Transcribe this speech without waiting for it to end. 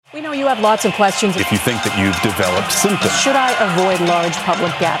We know you have lots of questions. If you think that you've developed symptoms. Should I avoid large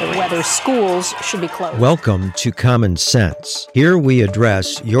public gatherings? Whether schools should be closed? Welcome to Common Sense. Here we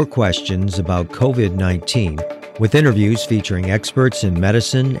address your questions about COVID-19 with interviews featuring experts in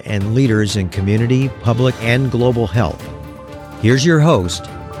medicine and leaders in community, public, and global health. Here's your host,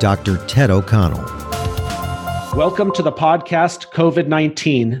 Dr. Ted O'Connell. Welcome to the podcast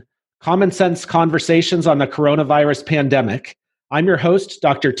COVID-19, Common Sense Conversations on the Coronavirus Pandemic. I'm your host,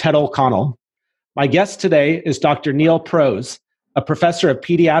 Dr. Ted O'Connell. My guest today is Dr. Neil Prose, a professor of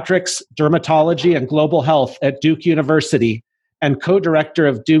pediatrics, dermatology, and global health at Duke University and co-director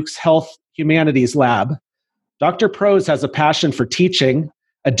of Duke's Health Humanities Lab. Dr. Prose has a passion for teaching,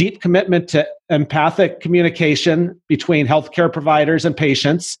 a deep commitment to empathic communication between healthcare providers and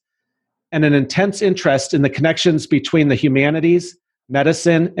patients, and an intense interest in the connections between the humanities,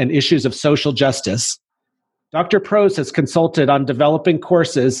 medicine, and issues of social justice. Dr. Prose has consulted on developing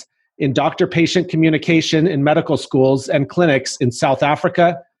courses in doctor-patient communication in medical schools and clinics in South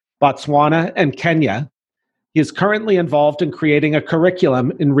Africa, Botswana, and Kenya. He is currently involved in creating a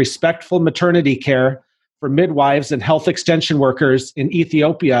curriculum in respectful maternity care for midwives and health extension workers in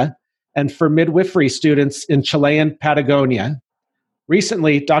Ethiopia and for midwifery students in Chilean Patagonia.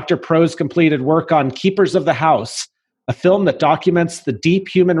 Recently, Dr. Prose completed work on Keepers of the House, a film that documents the deep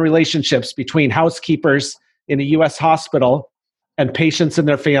human relationships between housekeepers in a U.S. hospital and patients and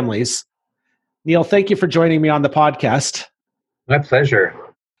their families. Neil, thank you for joining me on the podcast. My pleasure.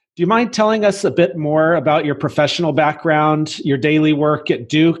 Do you mind telling us a bit more about your professional background, your daily work at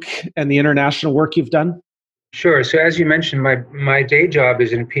Duke, and the international work you've done? Sure. So as you mentioned, my day job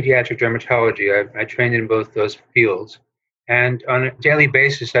is in pediatric dermatology. I trained in both those fields. And on a daily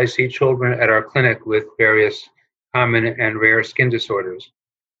basis, I see children at our clinic with various common and rare skin disorders.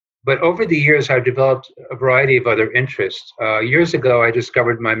 But over the years, I've developed a variety of other interests. Years ago, I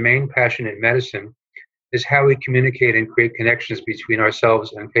discovered my main passion in medicine is how we communicate and create connections between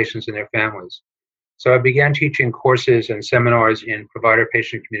ourselves and patients and their families. So I began teaching courses and seminars in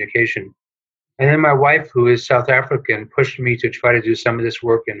provider-patient communication. And then my wife, who is South African, pushed me to try to do some of this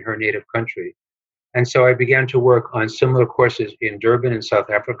work in her native country. And so I began to work on similar courses in Durban in South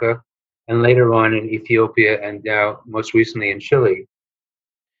Africa, and later on in Ethiopia, and now most recently in Chile.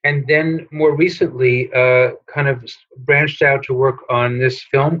 And then more recently, kind of branched out to work on this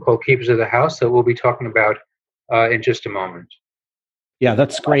film called Keepers of the House that we'll be talking about in just a moment. Yeah,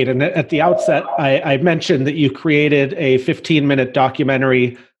 that's great. And at the outset, I mentioned that you created a 15-minute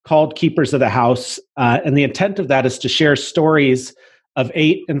documentary called Keepers of the House. And the intent of that is to share stories of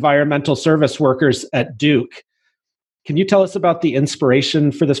 8 environmental service workers at Duke. Can you tell us about the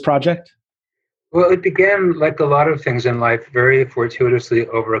inspiration for this project? Well, it began, like a lot of things in life, very fortuitously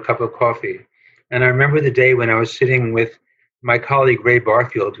over a cup of coffee. And I remember the day when I was sitting with my colleague, Ray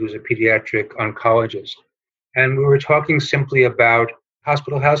Barfield, who's a pediatric oncologist. And we were talking simply about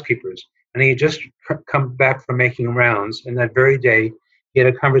hospital housekeepers. And he had just come back from making rounds. And that very day, he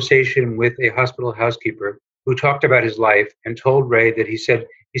had a conversation with a hospital housekeeper who talked about his life and told Ray that he said,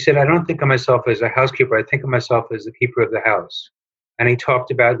 I don't think of myself as a housekeeper. I think of myself as the keeper of the house. And he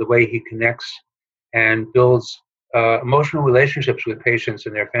talked about the way he connects and builds emotional relationships with patients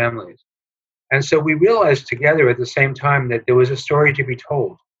and their families. And so we realized together at the same time that there was a story to be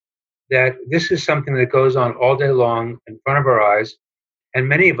told, that this is something that goes on all day long in front of our eyes. And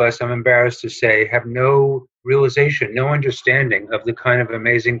many of us, I'm embarrassed to say, have no realization, no understanding of the kind of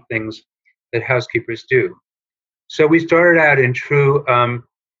amazing things that housekeepers do. So we started out in true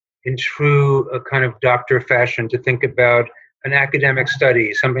kind of doctor fashion to think about an academic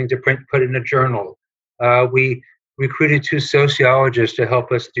study, something to put in a journal. We recruited 2 sociologists to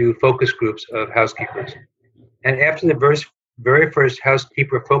help us do focus groups of housekeepers. And after the very first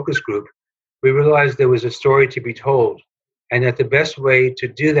housekeeper focus group, we realized there was a story to be told, and that the best way to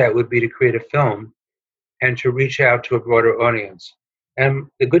do that would be to create a film and to reach out to a broader audience. And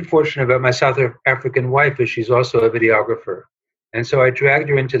the good fortune about my South African wife is she's also a videographer. And so I dragged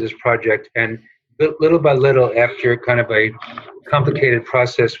her into this project, and little by little, after kind of a complicated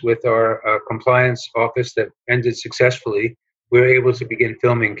process with our compliance office that ended successfully, we were able to begin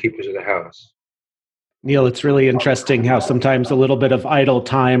filming Keepers of the House. Neil, it's really interesting how sometimes a little bit of idle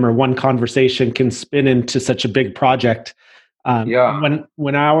time or one conversation can spin into such a big project.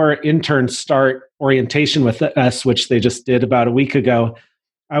 When our interns start orientation with us, which they just did about a week ago,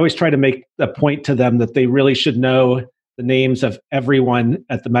 I always try to make a point to them that they really should know the names of everyone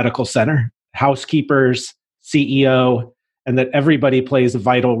at the medical center, housekeepers, CEO, and that everybody plays a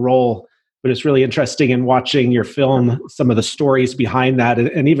vital role. But it's really interesting in watching your film, some of the stories behind that,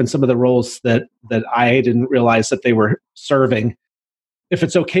 and even some of the roles that I didn't realize that they were serving. if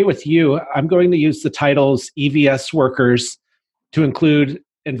it's okay with you, I'm going to use the titles EVS workers to include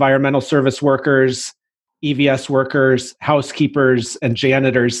environmental service workers, EVS workers, housekeepers, and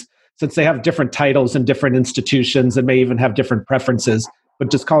janitors, since they have different titles in different institutions and may even have different preferences.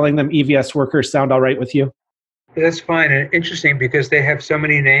 But just calling them EVS workers sound all right with you? That's fine and interesting because they have so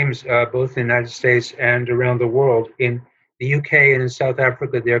many names, both in the United States and around the world. In the UK and in South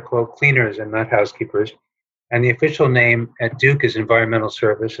Africa, they're called cleaners and not housekeepers. And the official name at Duke is Environmental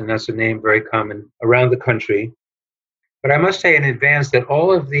Service, and that's a name very common around the country. But I must say in advance that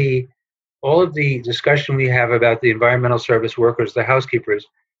all of the discussion we have about the environmental service workers, the housekeepers,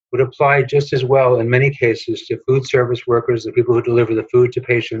 would apply just as well in many cases to food service workers, the people who deliver the food to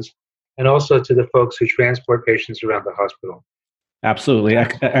patients, and also to the folks who transport patients around the hospital. Absolutely.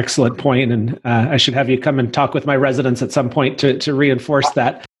 Excellent point. And I should have you come and talk with my residents at some point to reinforce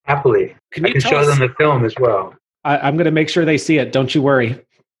that. Happily. I can show them the film as well. I'm going to make sure they see it. Don't you worry.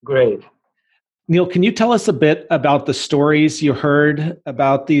 Great. Neil, can you tell us a bit about the stories you heard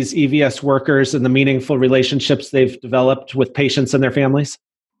about these EVS workers and the meaningful relationships they've developed with patients and their families?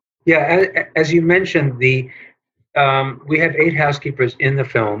 Yeah, as you mentioned, we have 8 housekeepers in the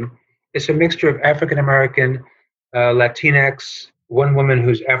film. It's a mixture of African-American, Latinx, one woman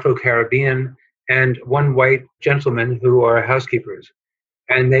who's Afro-Caribbean, and one white gentleman who are housekeepers.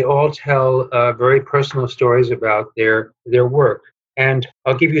 And they all tell very personal stories about their work. And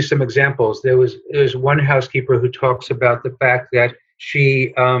I'll give you some examples. There's one housekeeper who talks about the fact that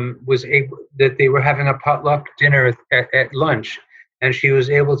she that they were having a potluck dinner at lunch, and she was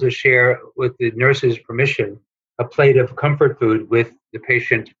able to share, with the nurse's permission, a plate of comfort food with the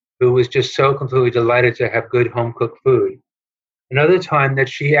patient, who was just so completely delighted to have good home-cooked food. Another time that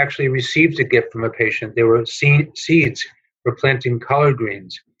she actually received a gift from a patient, there were seeds for planting collard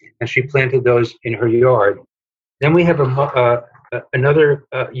greens, and she planted those in her yard. Then we have another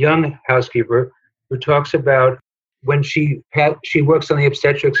young housekeeper who talks about when she works on the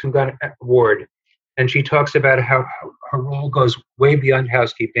obstetrics and gynae ward, and she talks about how her role goes way beyond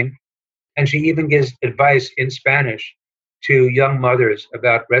housekeeping, and she even gives advice in Spanish to young mothers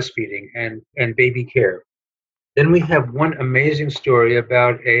about breastfeeding and baby care. Then we have one amazing story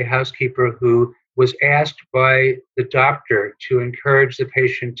about a housekeeper who was asked by the doctor to encourage the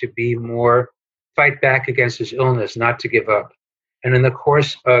patient to fight back against his illness, not to give up. And in the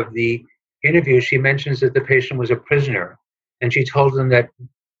course of the interview, she mentions that the patient was a prisoner, and she told him that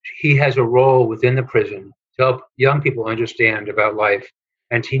he has a role within the prison to help young people understand about life,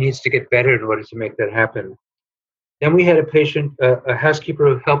 and he needs to get better in order to make that happen. Then we had a housekeeper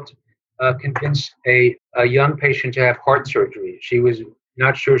who helped convince a young patient to have heart surgery. She was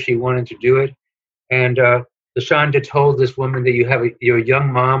not sure she wanted to do it. And Lashonda told this woman that you're a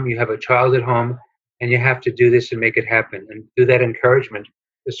young mom, you have a child at home, and you have to do this and make it happen. And through that encouragement,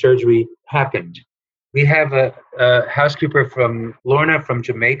 the surgery happened. We have a housekeeper from Lorna from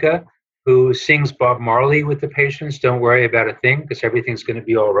Jamaica who sings Bob Marley with the patients. Don't worry about a thing, because everything's going to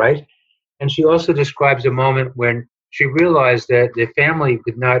be all right. And she also describes a moment when she realized that the family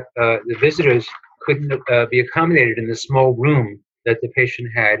the visitors couldn't be accommodated in the small room that the patient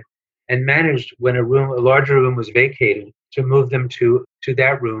had, and managed, when a larger room was vacated, to move them to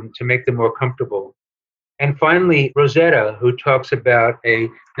that room to make them more comfortable. And finally, Rosetta, who talks about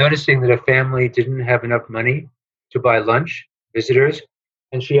noticing that a family didn't have enough money to buy lunch, visitors,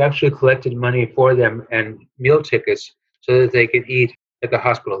 and she actually collected money for them and meal tickets so that they could eat at the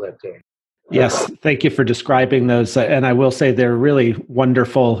hospital that day. Yes, thank you for describing those. And I will say they're really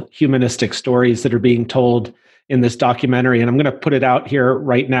wonderful humanistic stories that are being told in this documentary. And I'm going to put it out here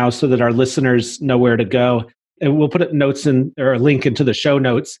right now so that our listeners know where to go. And we'll put a link into the show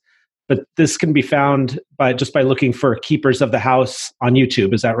notes. But this can be found by looking for Keepers of the House on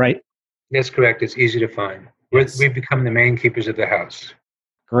YouTube. Is that right? That's correct. It's easy to find. Yes. We've become the main keepers of the house.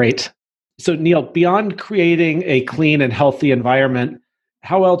 Great. So Neil, beyond creating a clean and healthy environment,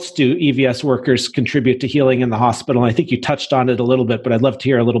 how else do EVS workers contribute to healing in the hospital? I think you touched on it a little bit, but I'd love to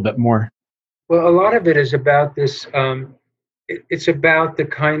hear a little bit more. Well, a lot of it is about this. It's about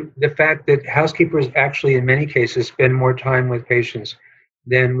the fact that housekeepers actually, in many cases, spend more time with patients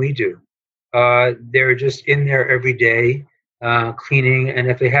than we do. They're just in there every day, cleaning, and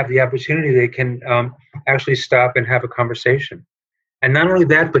if they have the opportunity, they can actually stop and have a conversation. And not only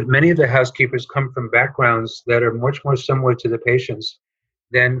that, but many of the housekeepers come from backgrounds that are much more similar to the patients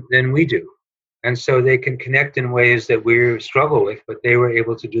than we do. And so they can connect in ways that we struggle with, but they were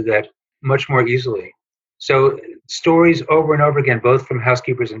able to do that much more easily. So stories over and over again, both from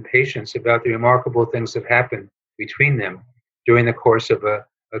housekeepers and patients, about the remarkable things that happen between them during the course of a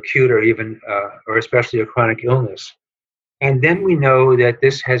acute or even or especially a chronic illness. And then we know that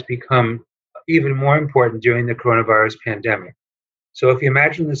this has become even more important during the coronavirus pandemic. So if you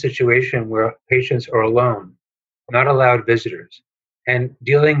imagine the situation where patients are alone, not allowed visitors, and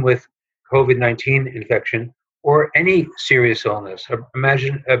dealing with COVID-19 infection or any serious illness,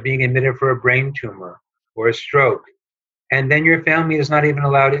 imagine being admitted for a brain tumor or a stroke, and then your family is not even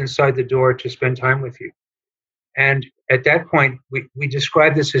allowed inside the door to spend time with you. And at that point, we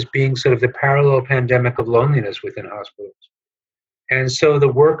describe this as being sort of the parallel pandemic of loneliness within hospitals. And so the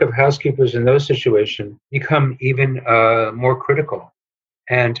work of housekeepers in those situations become even more critical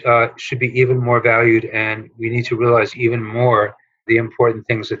and should be even more valued. And we need to realize even more the important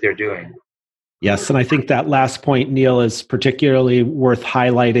things that they're doing. Yes, and I think that last point, Neil, is particularly worth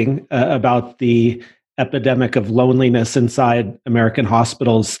highlighting about the epidemic of loneliness inside American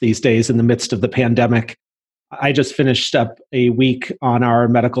hospitals these days in the midst of the pandemic. I just finished up a week on our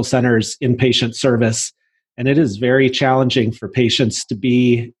medical center's inpatient service, and it is very challenging for patients to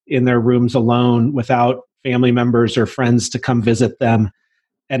be in their rooms alone without family members or friends to come visit them.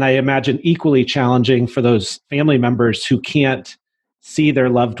 And I imagine equally challenging for those family members who can't see their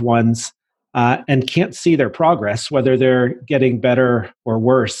loved ones and can't see their progress, whether they're getting better or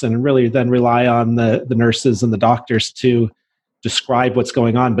worse, and really then rely on the nurses and the doctors to describe what's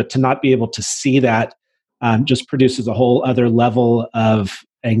going on. But to not be able to see that just produces a whole other level of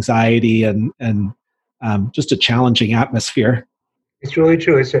anxiety and just a challenging atmosphere. It's really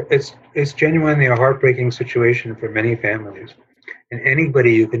true. It's genuinely a heartbreaking situation for many families. And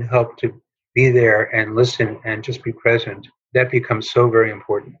anybody you can help to be there and listen and just be present, that becomes so very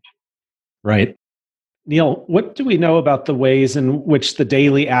important. Right. Neil, what do we know about the ways in which the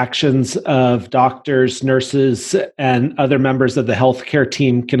daily actions of doctors, nurses, and other members of the healthcare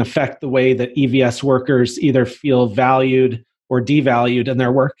team can affect the way that EVS workers either feel valued or devalued in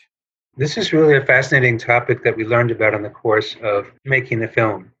their work? This is really a fascinating topic that we learned about in the course of making the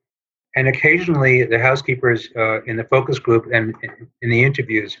film. And occasionally the housekeepers in the focus group and in the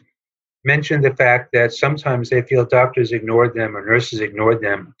interviews mentioned the fact that sometimes they feel doctors ignored them or nurses ignored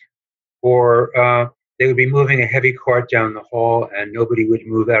them, or they would be moving a heavy cart down the hall and nobody would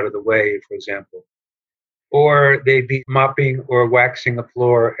move out of the way, for example. Or they'd be mopping or waxing a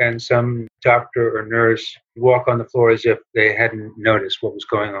floor and some doctor or nurse would walk on the floor as if they hadn't noticed what was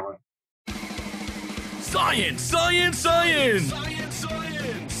going on. Science, science, science! Science,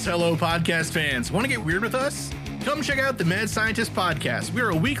 science! Hello, podcast fans. Want to get weird with us? Come check out the Mad Scientist Podcast.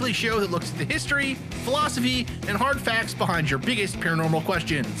 We're a weekly show that looks at the history, philosophy, and hard facts behind your biggest paranormal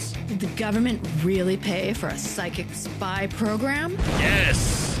questions. Did the government really pay for a psychic spy program?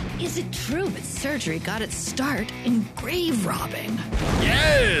 Yes! Is it true that surgery got its start in grave robbing?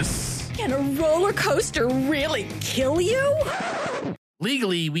 Yes! Can a roller coaster really kill you?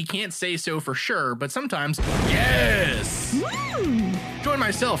 Legally, we can't say so for sure, but sometimes, yes! Join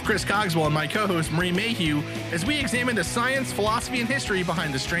myself, Chris Cogswell, and my co-host, Marie Mayhew, as we examine the science, philosophy, and history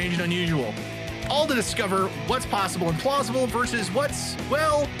behind the strange and unusual. All to discover what's possible and plausible versus what's,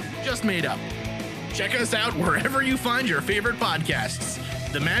 well, just made up. Check us out wherever you find your favorite podcasts.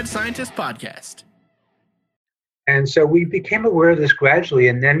 The Mad Scientist Podcast. And so we became aware of this gradually,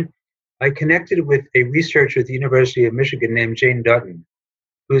 and then I connected with a researcher at the University of Michigan named Jane Dutton,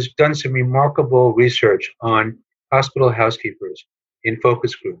 who's done some remarkable research on hospital housekeepers in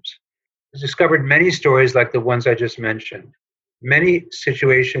focus groups. She's discovered many stories like the ones I just mentioned, many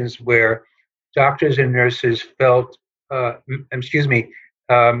situations where doctors and nurses made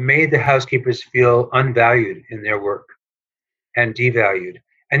the housekeepers feel unvalued in their work and devalued.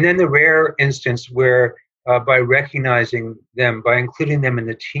 And then the rare instance where by recognizing them, by including them in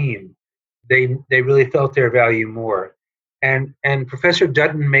the team, they really felt their value more. And Professor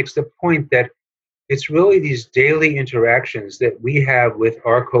Dutton makes the point that it's really these daily interactions that we have with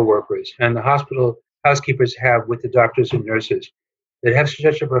our coworkers and the hospital housekeepers have with the doctors and nurses that have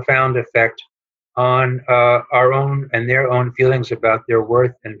such a profound effect on our own and their own feelings about their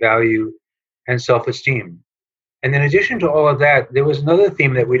worth and value and self-esteem. And in addition to all of that, there was another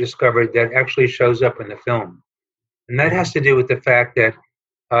theme that we discovered that actually shows up in the film. And that has to do with the fact that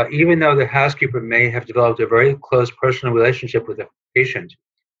even though the housekeeper may have developed a very close personal relationship with the patient,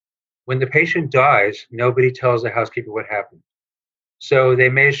 when the patient dies, nobody tells the housekeeper what happened. So they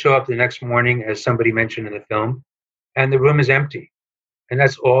may show up the next morning, as somebody mentioned in the film, and the room is empty. And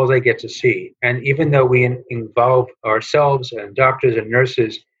that's all they get to see. And even though we involve ourselves and doctors and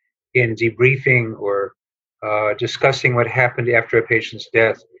nurses in debriefing or discussing what happened after a patient's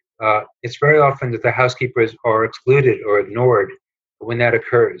death, it's very often that the housekeepers are excluded or ignored when that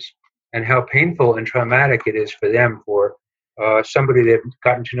occurs. And how painful and traumatic it is for them, for somebody they've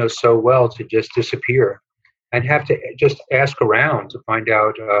gotten to know so well, to just disappear. and have to just ask around to find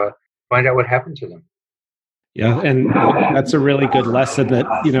out what happened to them. Yeah, and that's a really good lesson that,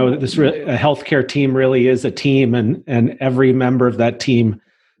 a healthcare team really is a team, and every member of that team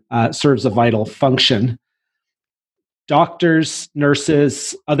serves a vital function. Doctors,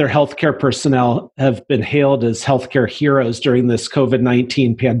 nurses, other healthcare personnel have been hailed as healthcare heroes during this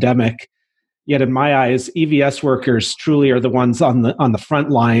COVID-19 pandemic. Yet in my eyes, EVS workers truly are the ones on the front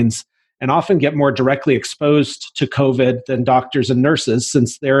lines and often get more directly exposed to COVID than doctors and nurses,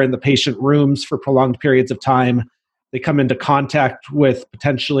 since they're in the patient rooms for prolonged periods of time. They come into contact with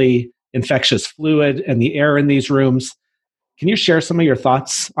potentially infectious fluid and the air in these rooms. Can you share some of your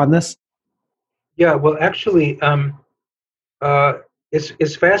thoughts on this? Yeah, well, actually,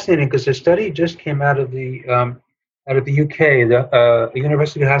 it's fascinating because a study just came out of the UK, the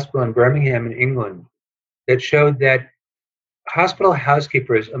University Hospital in Birmingham in England, that showed that hospital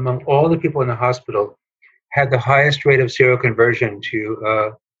housekeepers, among all the people in the hospital, had the highest rate of seroconversion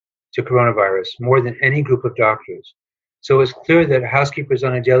to coronavirus, more than any group of doctors. So it's clear that housekeepers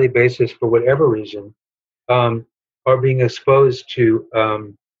on a daily basis, for whatever reason, are being exposed to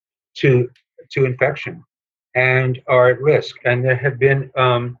infection and are at risk. And there have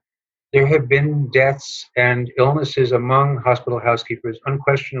been deaths and illnesses among hospital housekeepers,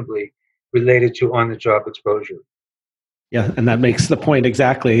 unquestionably related to on-the-job exposure. Yeah, and that makes the point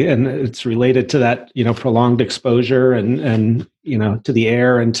exactly, and it's related to that, prolonged exposure and to the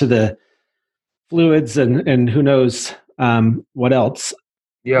air and to the fluids and who knows what else.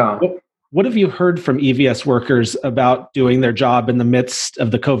 Yeah. What have you heard from EVS workers about doing their job in the midst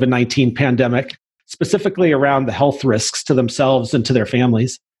of the COVID-19 pandemic, specifically around the health risks to themselves and to their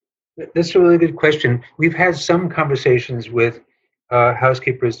families? That's a really good question. We've had some conversations with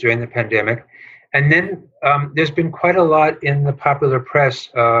housekeepers during the pandemic. And then there's been quite a lot in the popular press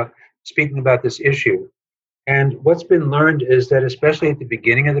speaking about this issue. And what's been learned is that, especially at the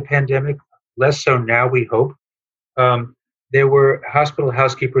beginning of the pandemic, less so now, we hope, there were hospital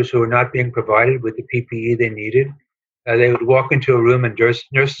housekeepers who were not being provided with the PPE they needed. They would walk into a room and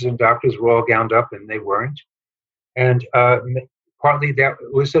nurses and doctors were all gowned up and they weren't. And partly that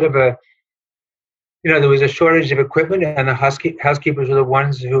was sort of there was a shortage of equipment, and the housekeepers were the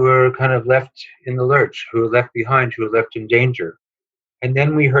ones who were kind of left in the lurch, who were left behind, who were left in danger. And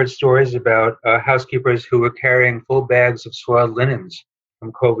then we heard stories about housekeepers who were carrying full bags of soiled linens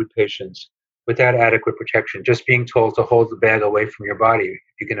from COVID patients without adequate protection, just being told to hold the bag away from your body, if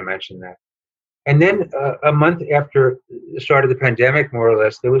you can imagine that. And then a month after the start of the pandemic, more or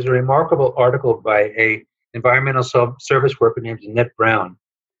less, there was a remarkable article by a environmental service worker named Annette Brown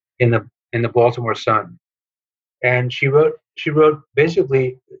in the Baltimore Sun. And she wrote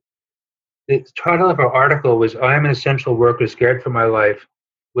basically, the title of her article was, "I am an essential worker scared for my life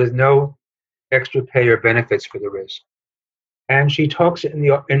with no extra pay or benefits for the risk." And she talks in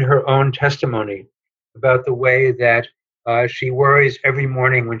her own testimony about the way that she worries every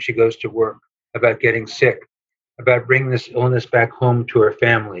morning when she goes to work about getting sick, about bringing this illness back home to her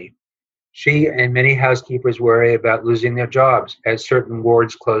family. She and many housekeepers worry about losing their jobs as certain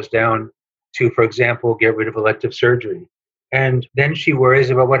wards close down to, for example, get rid of elective surgery. And then she worries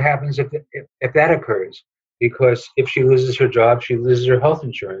about what happens if that occurs, because if she loses her job, she loses her health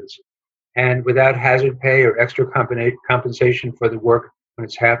insurance. And without hazard pay or extra compensation for the work when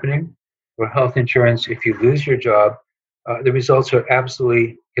it's happening, or health insurance, if you lose your job, the results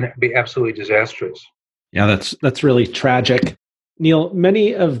can be absolutely disastrous. Yeah, that's really tragic. Neil,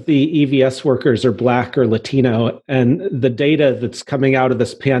 many of the EVS workers are Black or Latino, and the data that's coming out of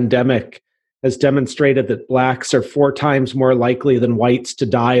this pandemic has demonstrated that Blacks are 4 times more likely than whites to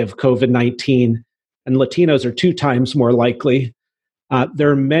die of COVID-19, and Latinos are 2 times more likely. There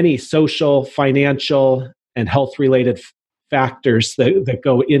are many social, financial, and health-related factors that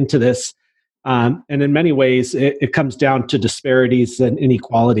go into this. And in many ways, it comes down to disparities and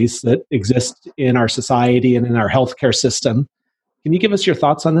inequalities that exist in our society and in our healthcare system. Can you give us your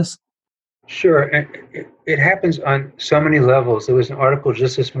thoughts on this? Sure. And it happens on so many levels. There was an article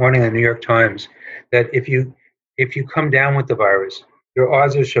just this morning in the New York Times that if you come down with the virus, your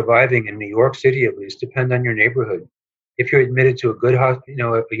odds of surviving in New York City, at least, depend on your neighborhood. If you're admitted to a good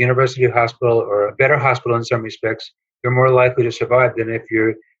hospital, a university hospital or a better hospital in some respects, you're more likely to survive than if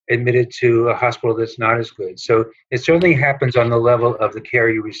you're admitted to a hospital that's not as good. So it certainly happens on the level of the care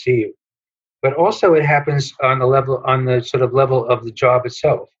you receive, but also it happens on the sort of level of the job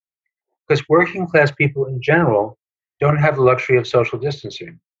itself. Because working class people in general don't have the luxury of social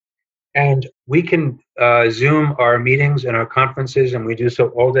distancing. And we can Zoom our meetings and our conferences, and we do so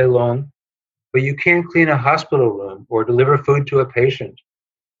all day long, but you can't clean a hospital room or deliver food to a patient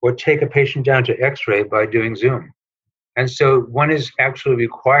or take a patient down to X-ray by doing Zoom. And so one is actually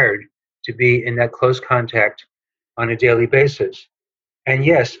required to be in that close contact on a daily basis. And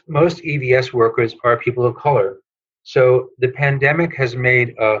yes, most EVS workers are people of color. So the pandemic has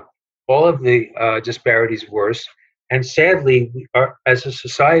made all of the disparities worse. And sadly, we are, as a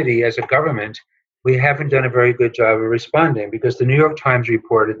society, as a government, we haven't done a very good job of responding, because the New York Times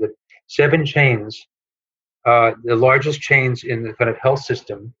reported that 7 chains, the largest chains in the kind of health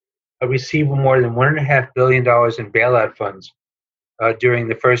system, received more than $1.5 billion in bailout funds during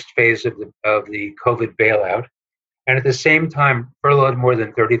the first phase of the COVID bailout, and at the same time furloughed more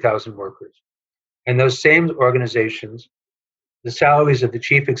than 30,000 workers. And those same organizations, the salaries of the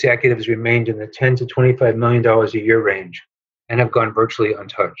chief executives remained in the $10 to $25 million a year range and have gone virtually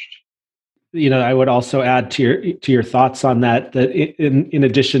untouched. I would also add to your thoughts on that in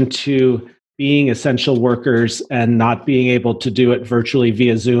addition to being essential workers and not being able to do it virtually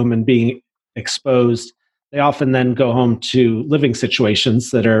via Zoom and being exposed, they often then go home to living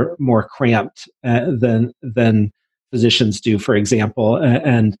situations that are more cramped than physicians do, for example,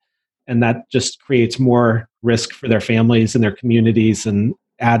 and that just creates more risk for their families and their communities and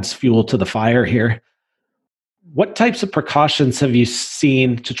adds fuel to the fire here. What types of precautions have you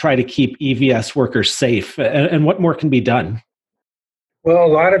seen to try to keep EVS workers safe, and what more can be done? Well, a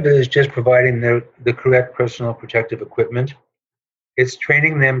lot of it is just providing the correct personal protective equipment. It's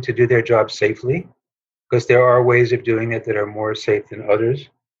training them to do their job safely, because there are ways of doing it that are more safe than others,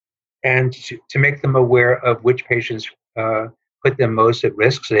 and to make them aware of which patients put them most at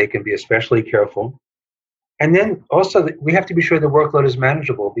risk so they can be especially careful. And then also we have to be sure the workload is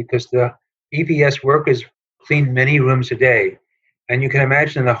manageable, because the EVS workers clean many rooms a day. And you can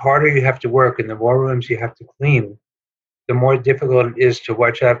imagine the harder you have to work and the more rooms you have to clean, the more difficult it is to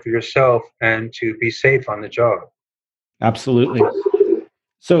watch out for yourself and to be safe on the job. Absolutely.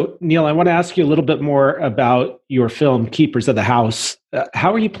 So, Neil, I want to ask you a little bit more about your film, Keepers of the House.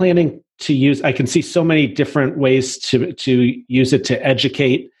 How are you planning to use? I can see so many different ways to use it to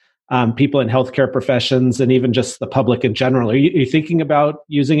educate people in healthcare professions and even just the public in general. Are you thinking about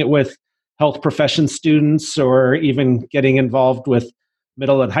using it with health profession students, or even getting involved with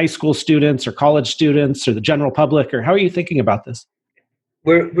middle and high school students or college students or the general public? Or how are you thinking about this?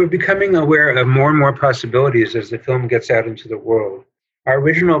 We're becoming aware of more and more possibilities as the film gets out into the world. Our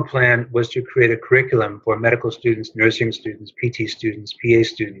original plan was to create a curriculum for medical students, nursing students, PT students, PA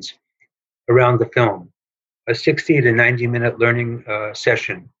students around the film, a 60 to 90-minute learning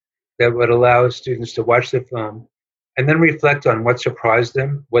session that would allow students to watch the film and then reflect on what surprised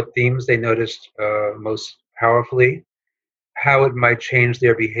them, what themes they noticed most powerfully, how it might change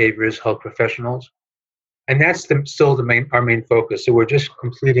their behavior as health professionals. And that's still our main focus. So we're just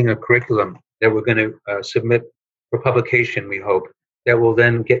completing a curriculum that we're going to submit for publication, we hope, that will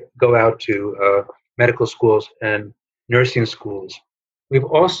then go out to medical schools and nursing schools. We've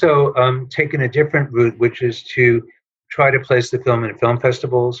also taken a different route, which is to try to place the film in film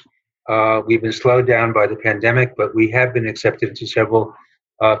festivals. We've been slowed down by the pandemic, but we have been accepted into several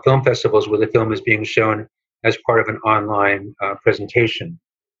film festivals where the film is being shown as part of an online presentation.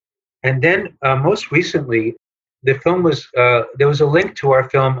 And then most recently, the film was, there was a link to our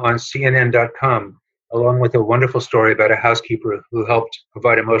film on CNN.com, along with a wonderful story about a housekeeper who helped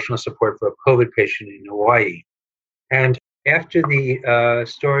provide emotional support for a COVID patient in Hawaii. And after the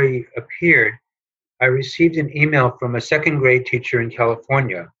story appeared, I received an email from a second grade teacher in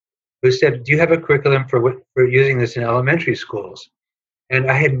California who said, "Do you have a curriculum for using this in elementary schools?"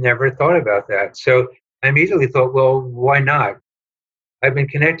 And I had never thought about that. So I immediately thought, well, why not? I've been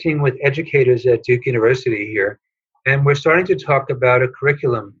connecting with educators at Duke University here, and we're starting to talk about a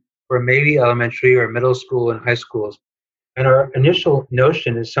curriculum for maybe elementary or middle school and high schools. And our initial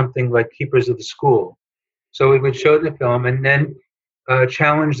notion is something like Keepers of the School. So we would show the film and then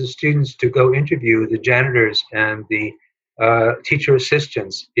challenge the students to go interview the janitors and the teacher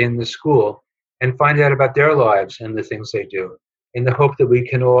assistants in the school and find out about their lives and the things they do, in the hope that we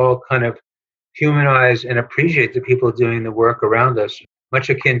can all kind of humanize and appreciate the people doing the work around us, much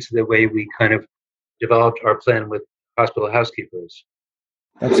akin to the way we kind of developed our plan with hospital housekeepers.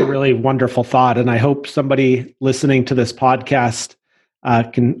 That's a really wonderful thought. And I hope somebody listening to this podcast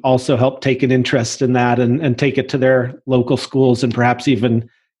can also help take an interest in that and take it to their local schools and perhaps even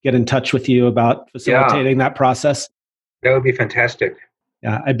get in touch with you about facilitating that process. That would be fantastic.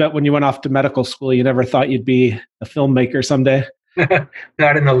 Yeah, I bet when you went off to medical school, you never thought you'd be a filmmaker someday.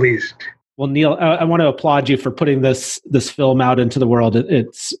 Not in the least. Well, Neil, I want to applaud you for putting this film out into the world.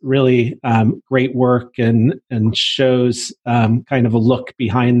 It's really great work and shows kind of a look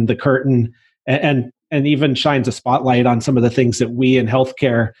behind the curtain and and even shines a spotlight on some of the things that we in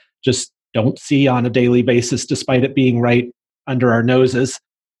healthcare just don't see on a daily basis, despite it being right under our noses.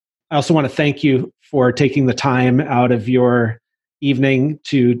 I also want to thank you for taking the time out of your evening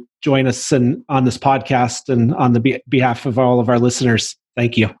to join us on this podcast and on the behalf of all of our listeners.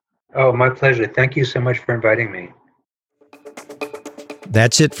 Thank you. Oh, my pleasure. Thank you so much for inviting me.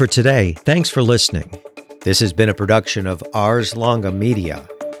 That's it for today. Thanks for listening. This has been a production of Ars Longa Media.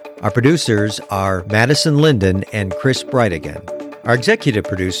 Our producers are Madison Linden and Chris Brightigan. Our executive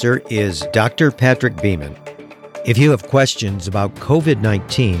producer is Dr. Patrick Beeman. If you have questions about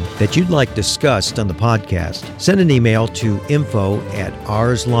COVID-19 that you'd like discussed on the podcast, send an email to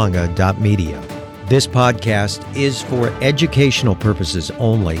info@arslonga.media. This podcast is for educational purposes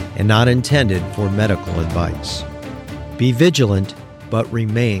only and not intended for medical advice. Be vigilant, but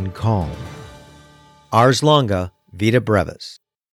remain calm. Ars Longa, Vita Brevis.